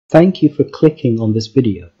Thank you for clicking on this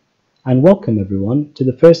video, and welcome everyone to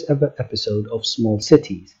the first ever episode of Small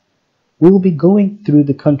Cities. We will be going through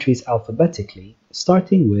the countries alphabetically,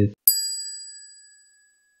 starting with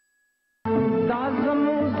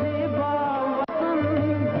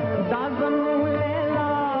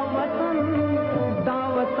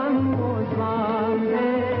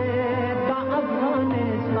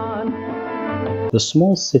the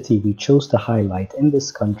small city we chose to highlight in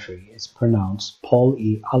this country is pronounced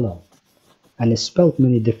Pol-e Alam and is spelled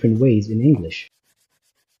many different ways in English.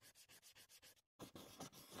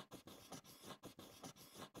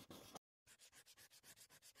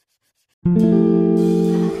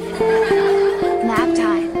 Map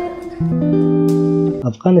time.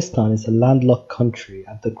 Afghanistan is a landlocked country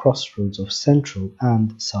at the crossroads of Central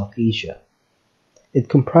and South Asia. It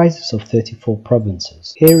comprises of 34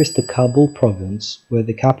 provinces. Here is the Kabul province, where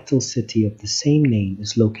the capital city of the same name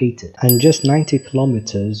is located, and just 90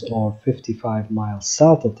 kilometers or 55 miles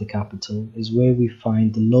south of the capital is where we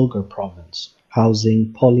find the Logar province,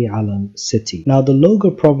 housing Pul-i-Alam city. Now the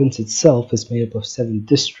Logar province itself is made up of 7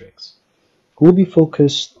 districts. We'll be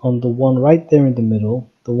focused on the one right there in the middle,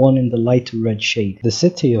 the one in the lighter red shade. The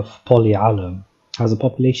city of Pul-i-Alam has a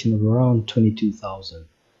population of around 22,000.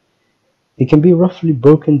 It can be roughly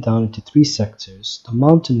broken down into 3 sectors: the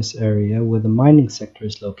mountainous area where the mining sector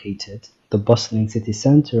is located, the bustling city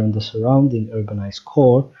center and the surrounding urbanized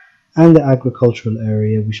core, and the agricultural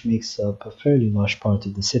area which makes up a fairly large part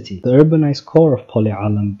of the city. The urbanized core of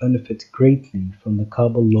Pul-i-Alam benefits greatly from the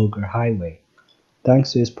Kabul-Logar highway.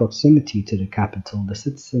 Thanks to its proximity to the capital, the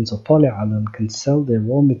citizens of Pul-i-Alam can sell their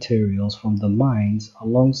raw materials from the mines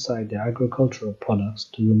alongside their agricultural products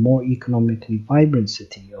to the more economically vibrant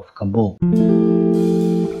city of Kabul.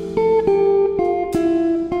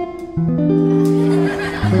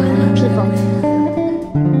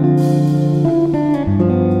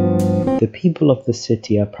 The people of the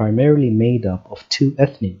city are primarily made up of 2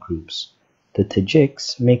 ethnic groups. The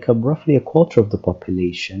Tajiks make up roughly a quarter of the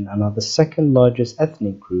population and are the second largest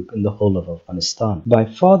ethnic group in the whole of Afghanistan. By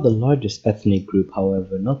far the largest ethnic group,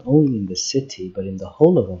 however, not only in the city but in the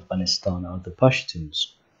whole of Afghanistan, are the Pashtuns.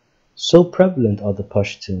 So prevalent are the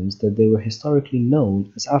Pashtuns that they were historically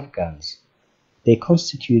known as Afghans. They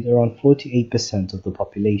constitute around 48% of the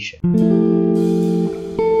population.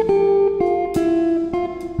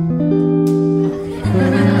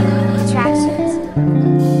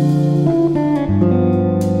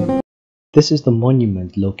 This is the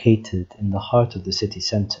monument located in the heart of the city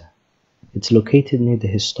center. It's located near the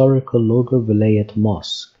historical Logar Vilayat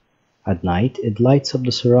Mosque. At night, it lights up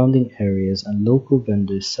the surrounding areas and local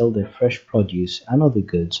vendors sell their fresh produce and other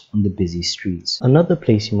goods on the busy streets. Another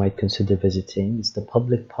place you might consider visiting is the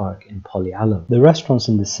public park in Pul-i-Alam. The restaurants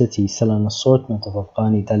in the city sell an assortment of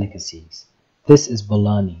Afghani delicacies. This is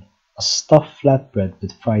bolani, a stuffed flatbread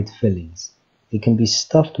with fried fillings. It can be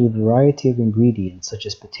stuffed with a variety of ingredients such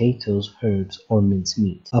as potatoes, herbs, or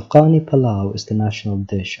mincemeat. Afghani palau is the national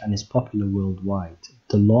dish and is popular worldwide.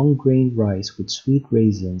 The long-grained rice with sweet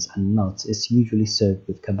raisins and nuts is usually served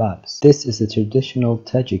with kebabs. This is a traditional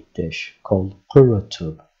Tajik dish called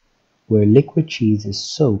qurratub, where liquid cheese is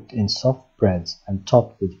soaked in soft breads and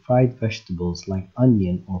topped with fried vegetables like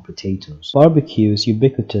onion or potatoes. Barbecue is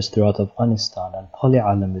ubiquitous throughout Afghanistan, and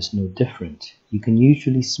Pul-i-Alam is no different. You can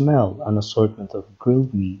usually smell an assortment of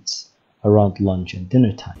grilled meats around lunch and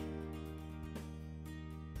dinner time.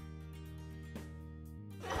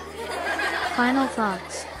 Final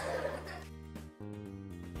thoughts.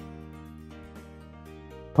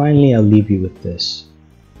 Finally, I'll leave you with this.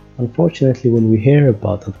 Unfortunately, when we hear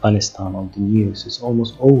about Afghanistan on the news, it's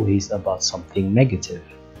almost always about something negative.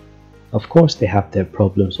 Of course, they have their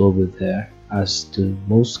problems over there, as do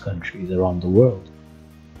most countries around the world.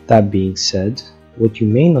 That being said, what you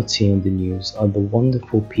may not see on the news are the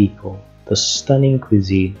wonderful people, the stunning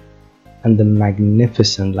cuisine, and the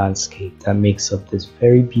magnificent landscape that makes up this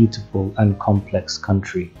very beautiful and complex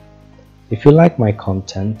country. If you like my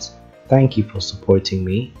content, thank you for supporting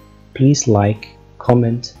me. Please like,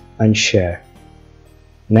 comment, and share.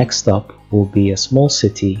 Next up will be a small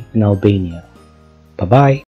city in Albania. Bye bye.